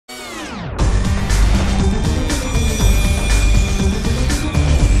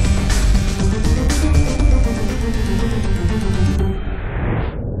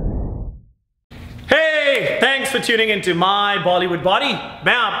for tuning into my Bollywood Body.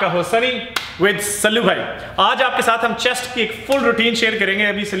 मैं आपका host Sunny with Sallu भाई। आज आपके साथ हम चेस्ट की एक फुल रूटीन शेयर करेंगे।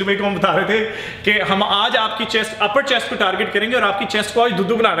 अभी सल्लू भाई को हम बता रहे थे कि हम आज आपकी चेस्ट, अपर चेस्ट को टारगेट करेंगे और आपकी चेस्ट को आज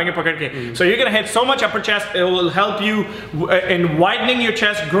दुद्धू बना देंगे पकड़ के। So you can hit so much upper chest, it will help you in widening your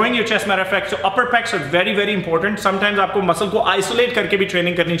chest, growing your chest. Matter of fact, so upper PACS are very very important. Sometimes आपको muscle को isolate करके भी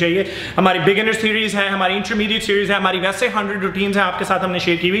training करनी चाहिए। हमारी beginner series है, हमारी intermediate series है, हमारी वैसे 100 रूटीन्स हैं आपके साथ हमने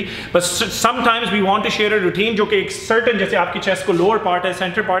शेयर की हुई। But sometimes we want to share a routine जो कि एक सर्टेन, जैसे आपकी चेस्ट को लोअर पार्ट है,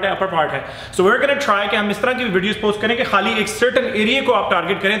 सेंटर पार्ट है, अपर पार्ट है। So we are gonna try कि हम इस तरह की वीडियोस पोस्ट करें कि खाली एक सर्टेन एरिया को आप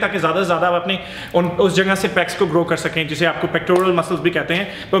टारगेट करें ताकि ज़्यादा से ज़्यादा आप अपने उस जगह से पैक्स को ग्रो कर सकें, जिसे आपको पेक्टोरल मसल्स भी कहते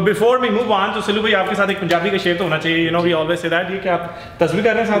हैं। तो बिफोर वी मूव ऑन, तो सल्लू भाई आपके साथ एक पंजाबी का शेर तो होना चाहिए। You know we always say that. ये कि आप तस्वीर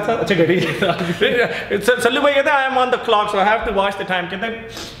कर रहे हैं साथ साथ? अच्छा घड़ी। सल्लू भाई कहते हैं I am on the clock so I have to watch the time. कहते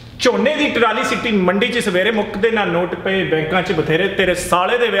हैं झोने की ट्राली सिटी मंडी च सवेरे मुकदे ना नोट पे बैंकों च बथेरे, तेरे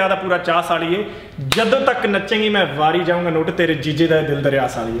साले दे विआह दा पूरा चाह सालिए, जदों तक नचेंगी मैं वारी जाऊंगा नोट, तेरे जीजे दा दिल दरिया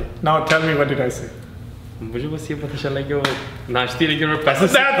सालिए। Now tell me what did I से? मुझे बस ये पता चला कि वो नाचती लेकिन वो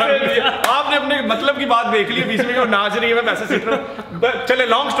पैसे आपने अपने मतलब की बात देख ली बीच में, वो नाच रही है मैं पैसे सीख रहा हूँ। चले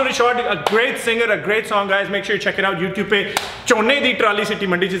long story short, a great singer, a great song guys, make sure you check it out YouTube पे। झोने दी ट्राली सिटी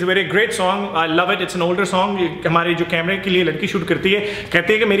मंडी च सवेरे, great song, I love it. It's an older song. हमारी जो कैमरे के लिए लड़की शूट करती है,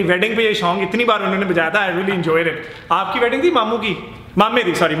 कहती है कि मेरी वेडिंग पे ये सॉन्ग इतनी बार उन्होंने बजाया था, आई रियली एंजॉयड इट। आपकी वेडिंग थी मामू की? मामे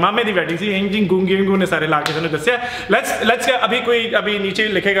दी वेडिंग थी। इंजिंग गूंगी ने सारे लाके उन्होंने दसिया। लेट्स अभी नीचे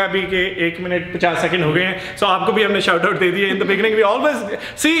लिखेगा अभी कि 1 मिनट 50 सेकंड हो गए हैं। सो आपको भी हमने शाउट आउट दे दिए in the beginning. We always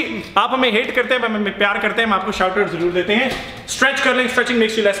see, आप हमें हेट करते हैं, हमें प्यार करते हैं, हम आपको शाउट आउट जरूर देते हैं। स्ट्रेच कर लें, stretching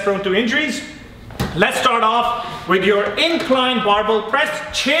makes you less prone to injuries. Let's start off with your incline barbell press.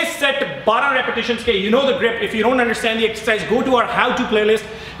 6 set 12 repetitions के, you know the grip. If you don't understand the exercise, go to our how to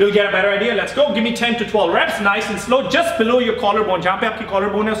playlist. You'll get a better idea. Let's go. Give me 10 to 12 reps, nice and slow, just below your collarbone. जहाँ पे आपकी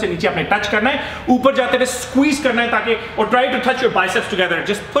collarbone है उससे नीचे आपने touch करना है, ऊपर जाते हुए squeeze करना है ताकि, और try to touch your biceps together.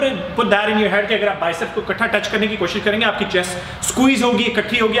 Just put that in your head कि अगर आप biceps को इकट्ठा touch करने की कोशिश करेंगे, आपकी chest squeeze होगी,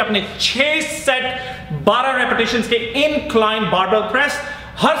 इकट्ठी होगी। अपने 6 set 12 repetitions के incline barbell press,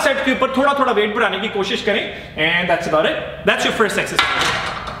 हर सेट के ऊपर थोड़ा थोड़ा वेट बढ़ाने की कोशिश करें। And that's about it, that's your first exercise.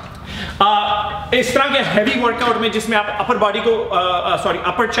 इस तरह के हैवी वर्कआउट में जिसमें आप अपर बॉडी को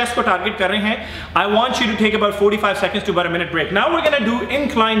अपर चेस्ट को टारगेट कर रहे हैं, I want you to take about 45 seconds to about a minute break. Now we are gonna do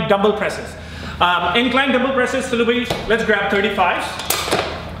incline dumbbell presses. Incline dumbbell presses, Sallu भाई लेट्स ग्रैब 35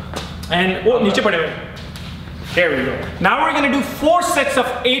 एंड वो नीचे पड़े हुए। Here we go. Now we're going to do 4 sets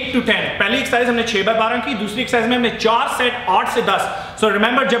of 8 to 10. पहली exercise हमने 6 bye 12 की, दूसरी exercise में हमने 4 सेट 8 से 10। So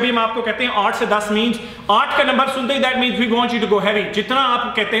remember, जब भी हम आपको कहते हैं 8 से 10 मींस 8 का नंबर सुनते ही that means we want you to go heavy. जितना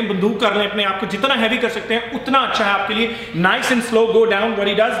आप कहते हैं बंदूक कर लें अपने आप को, जितना हैवी कर सकते हैं उतना अच्छा है आपके लिए। Nice and slow, go down, what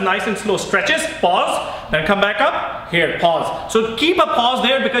he does, nice and slow stretches, pause, then come back up, here pause. So keep a pause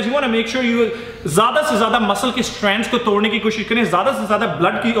there because you want to make sure you ज्यादा से ज्यादा muscle के strengths को तोड़ने की कोशिश करें, ज्यादा से ज्यादा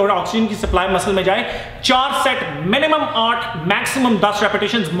ब्लड की और ऑक्सीजन की सप्लाई मसल में जाए। 4 set, minimum 8, maximum 10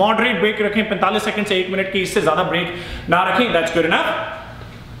 repetitions. Moderate break रखें 45 सेकंड से 1 मिनट की, इससे ज्यादा ब्रेक ना रखें। That's good enough.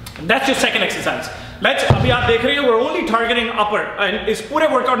 That's your second exercise. Let's, अभी आप देख रहे हैं we're only targeting upper, and इस पूरे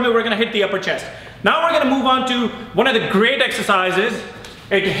workout में we're going to hit the upper chest. Now we're going to move on to one of the great exercises.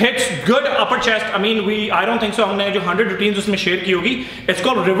 It hits good upper chest. I mean, I don't think so. हमने जो 100 routines उसमें share की होगी. It's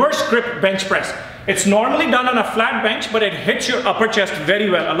called reverse grip bench press. It's normally done on a flat bench, but it hits your upper chest very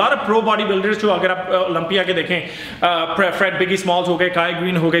well. A lot of pro bodybuilders जो अगर आप Olympia के देखें, Fred Biggie Smalls हो गए, Kai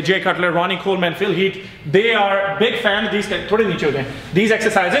Green हो गए, Jay Cutler, Ronnie Coleman, Phil Heath, they are big fans of these. थोड़े नीचे हो जाएं these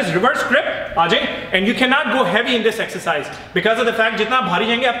exercises. Reverse grip आ जाए, and you cannot go heavy in this exercise because of the fact जितना भारी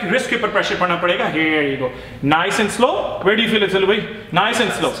जाएंगे आपकी wrist के ऊपर pressure पड़ना पड़ेगा। Here you go, nice and slow. Where do you feel it, Sulu bhai? Nice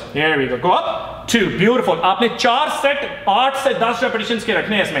and slow. Here we go. Go up, 2, beautiful. आपने 4 set 8 से 10 repetitions के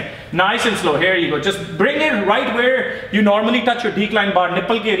रखने हैं इसमें। Nice and slow. Here you go. Just bring it right where you normally touch your decline bar.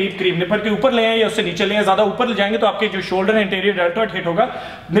 Nipple के करीब, nipple के ऊपर ले आए या उससे नीचे ले आए। ज्यादा ऊपर ले जाएंगे तो आपके जो शोल्डर है, इंटीरियर डेल्टॉइड हिट होगा।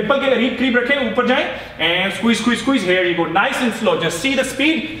 निप्पल के करीब रखें, ऊपर जाएं and squeeze. Here you go. Nice and slow. Just see the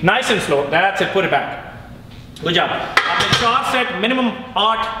speed. Nice and slow. That's it. Put it back. Good job. आपने 4 सेट, मिनिमम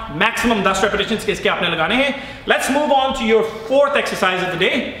 8, मैक्सिमम 10 रेपिटेशंस के इसके आपने लगाने हैं। Let's move on to your 4th exercise of the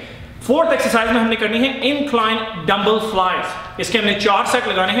day. 4th exercise में हमने करनी है इंक्लाइन डंबल फ्लाइज। इसके हमने 4 सेट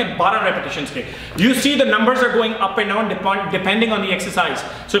लगाने हैं 12 रेपिटेशंस के। You see the numbers are going up and down depending on the exercise.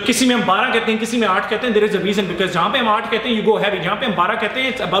 सो किसी में हम 12 कहते हैं, किसी में 8 कहते हैं। There is a reason, because जहां पे हम 8 कहते हैं यू गो हैवी, जहां पे हम 12 कहते हैं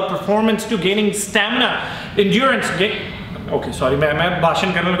it's about performance to gaining stamina, endurance. Okay sorry, मैं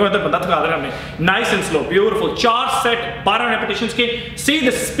भाषण करने लगा तो बंदा थका देना हमने। Nice and slow, beautiful. 4 set 12 repetitions के। See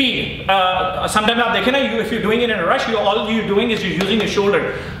the speed. समटाइम आप देखें ना, if you doing it in a rush, all you doing is you using your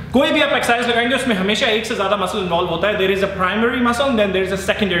shoulder. कोई भी आप एक्सरसाइज लगाएंगे उसमें हमेशा एक से ज्यादा मसल इन्वॉल्व होता है। There is a primary muscle and then there is a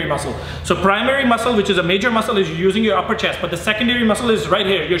secondary muscle. So primary muscle which is a major muscle is using your upper chest, but the secondary muscle is right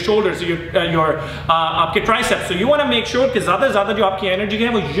here, your shoulders, your आपके triceps. So you want to make sure कि ज्यादा से ज्यादा जो आपकी energy है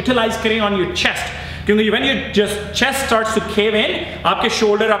वो utilise करें ऑन योर चेस्ट, क्योंकि when you just chest starts to केव इन, आपके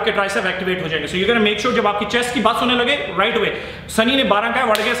शोल्डर, आपके ट्राइसेप एक्टिवेट हो जाएंगे। So you gonna make sure जब आपकी चेस्ट की बात सुनने लगे राइट अवे, सनी ने 12 का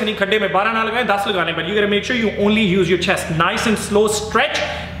वड़ गया, सनी खड्डे में 12 ना लगाए 10 लगाने, पर you gonna make sure you only use your chest. Nice and slow stretch,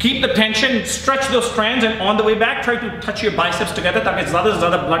 keep the tension, stretch those strands, and on the way back try to touch your biceps together ताकि ज़्यादा से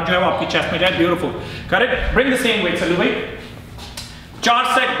ज़्यादा blood जो है वो आपकी chest में जाए। Beautiful, got it? Bring the same weight, Salu bhai। 4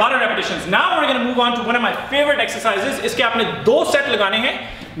 set 12 repetitions। Now we're going to move on to one of my favorite exercises। इसके आपने 2 set लगाने हैं,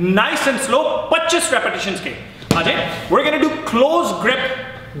 nice and slow, 25 repetitions के। आजे, we're going to do close grip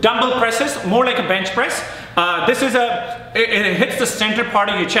dumbbell presses, more like a bench press। This is it hits the center part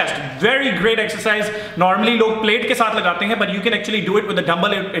of your chest, very great exercise। normally लोग plate के साथ लगाते हैं, but you can actually do it with the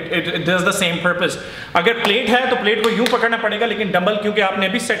dumbbell, it does the same purpose। अगर plate है तो plate को यूं पकड़ना पड़ेगा, लेकिन dumbbell क्योंकि आपने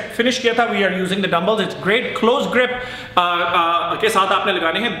अभी set finish किया था, we are using the dumbbells, it's great। close grip के साथ आपने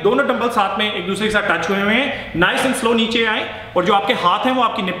लगाने हैं, दोनों dumbbell साथ में एक दूसरे के साथ टच हुए हुए हैं, nice and slow नीचे आए, और जो आपके हाथ हैं वो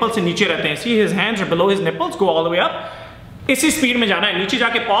आपकी nipples से नीचे रहते हैं। see his hands are below his nipples, go all the way up। इसी स्पीड में जाना है, नीचे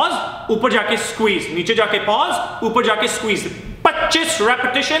जाके पॉज, ऊपर जाके स्क्वीज, नीचे जाके पॉज, ऊपर जाके स्क्वीज। 25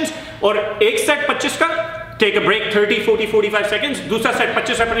 रेपिटेशंस, और एक सेट 25 का, टेक अ ब्रेक 30, 40, 45 सेकंड्स, दूसरा set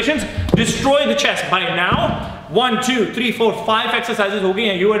 25 repetitions, destroy the chest. Bye now 1 2 3 4 5 exercises हो गई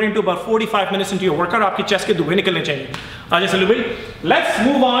हैं, you are into about 45 minutes into your workout. आपकी चेस्ट के दुबे निकलने चाहिए। आजा सलू भाई, let's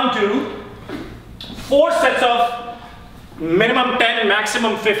move on to 4 sets of minimum 10,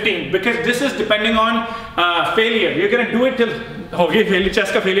 maximum 15, because this is depending on failure। You're gonna do it till हो गई failure,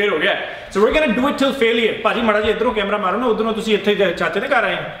 chest का failure हो गया, so we're gonna do it till failure। पाजी माड़ा जी इधरों कैमरा मारो ना, उधरों तुसी इत्थे चाचे ने कर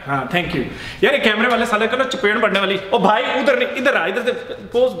रहे हैं। हाँ थैंक यू यार, ये कैमरे वाले साले को ना चपेट पड़ने वाली। ओ भाई उधर नहीं, इधर आ, इधर से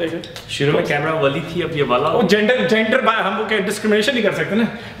पोज देख। शुरू में कैमरा वाली थी, अब ये वाला। वो जेंडर हम वो डिस्क्रिमिनेशन नहीं कर सकते ना,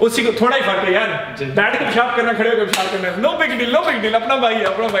 उसी को थोड़ा ही फर्क है यार। बैठ के पेशाब करना, खड़े होकर पेशाब करना, no big deal, no big deal, अपना भाई है,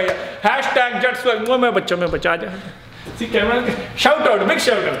 अपना भाई है। हैशटैग जट्स वो मैं बच्चों में बचा जा। See camera, shout out, big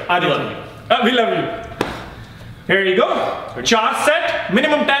shout out। We love you। Here you go। 4 set,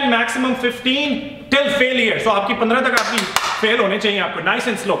 minimum 10, maximum 15 till failure। So आपकी 15 तक आपकी fail होने चाहिए आपको। Nice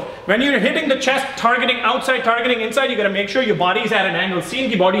and slow। When you're hitting the chest, targeting outside, targeting inside, you gotta make sure your body is at an angle। See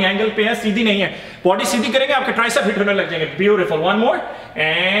इनकी body angle पे है, सीधी नहीं है। Body सीधी करेंगे आपके tricep hit होने लग जाएंगे। Beautiful। One more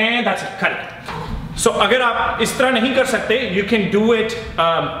and that's it। cut it। So अगर आप इस तरह नहीं कर सकते, you can do it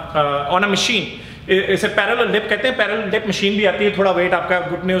on a machine। इसे पैरेलल डिप कहते हैं। पैरेलल डिप मशीन भी आती है, थोड़ा वेट आपका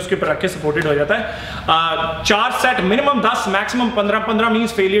घुटने उसके ऊपर रख के सपोर्टेड हो जाता है। 4 set, minimum 10, maximum 15। 15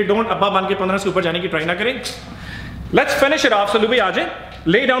 means failure, don't अब्बा बन के 15 से ऊपर जाने की ट्राई ना करें। Let's finish it of. सलू भाई आ जाए,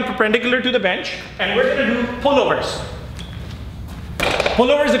 lay down perpendicular to the bench and we are gonna do पुलओवर्स।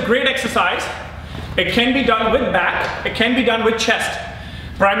 Pullover is a great exercise. It can be done with back, it can be done with chest.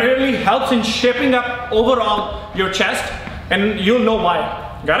 Primarily helps in shaping up overall your chest, and you'll know why।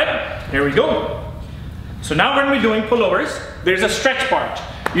 Got it? Here we go। So now when we're doing pullovers, there's a stretch part।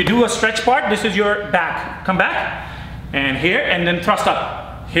 You do a stretch part, this is your back, come back and here, and then thrust up,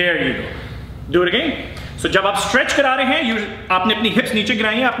 here you go। Do it again। So जब आप stretch करा रहे हैं, आपने अपनी hips नीचे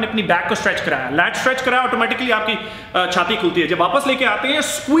गिराई हैं, आपने अपनी back को stretch कराया, lat stretch कराया, automatically आपकी छाती खुलती है। जब वापस लेके आते हैं,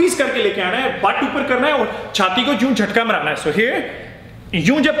 squeeze करके लेके आना है, butt ऊपर करना है और छाती को यूं झटका मारना है। So here,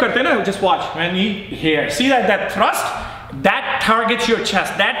 यूं जब करते हैं ना, just watch, when you here, see that thrust, that targets your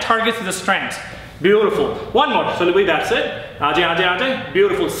chest, that targets the strengths। Beautiful। One more। So that's it। आजे।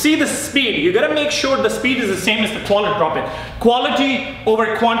 Beautiful। See the speed। You gotta make sure the speed is the same as the quality। Drop it। Quality over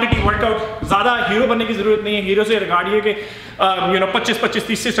quantity workout। ज़्यादा hero बनने की जरूरत नहीं है। Hero से रिगार्डिए कि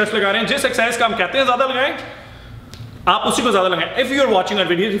 25-30 stretch लगा रहे हैं। जिस एक्सरसाइज का हम कहते हैं ज़्यादा लगाएं, आप उसी को ज़्यादा लगाएं। If you are watching our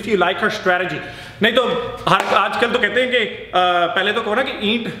videos, if you like her strategy, नहीं तो आजकल तो कहते हैं कि पहले तो कहो ना कि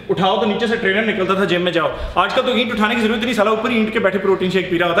ईंट उठाओ तो नीचे से ट्रेनर निकलता था, जिम में जाओ। आजकल तो ईंट उठाने की जरूरत नहीं, साला ऊपर ईंट के बैठे प्रोटीन शेक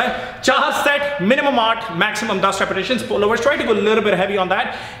पी रहा होता है। 4 set, minimum 8, maximum 10 repetitions. पुलओवर्स, try to go little bit heavy on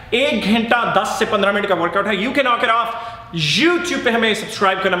that. 1 घंटा 10 से 15 मिनट का वर्कआउट है। You can knock it of. YouTube पे हमें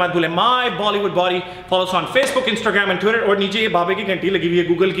सब्सक्राइब करना मत भूलें। My Bollywood body, follow us on Facebook, Instagram and Twitter. और नीचे ये बाबे की घंटी लगी हुई है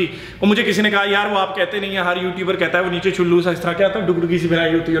गूगल की। और मुझे किसी ने कहा यार वो आप कहते नहीं है, हर यूट्यूबर कहता है वो नीचे चुल्लू सा इस तरह क्या होता है, डुगडुगी सी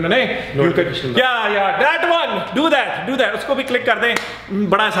बनाई होती है उन्होंने। दैट वन, डू दैट, उसको भी क्लिक कर दें,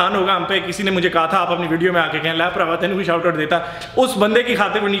 बड़ा आसान होगा हम पे। किसी ने मुझे कहा था आप अपनी वीडियो में आके कहें ला भरावा तेन भी शाउट आउट देता, उस बंदे की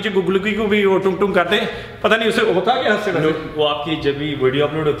खाते वो नीचे गुगलुकी को भी वो टुंग टुंग कर दें। पता नहीं उसे होता क्या हंसते वैसे वो आपकी जब भी वीडियो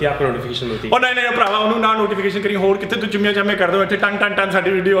अपलोड होती है आपको नोटिफिकेशन होती है और नहीं भरावा उन्होंने ना नोटिफिकेशन करी होर कितने तू चिम्मिया चम्मे कर दो इतने टन टन टन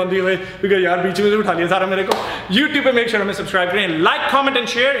साडी वीडियो आती हुए क्योंकि यार बीच में से उठा लिया सारा मेरे को YouTube पे मेक श्योर हमें सब्सक्राइब करें like comment and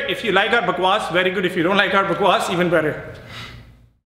share if you like our बकवास very good if you don't like our बकवास इवन बेटर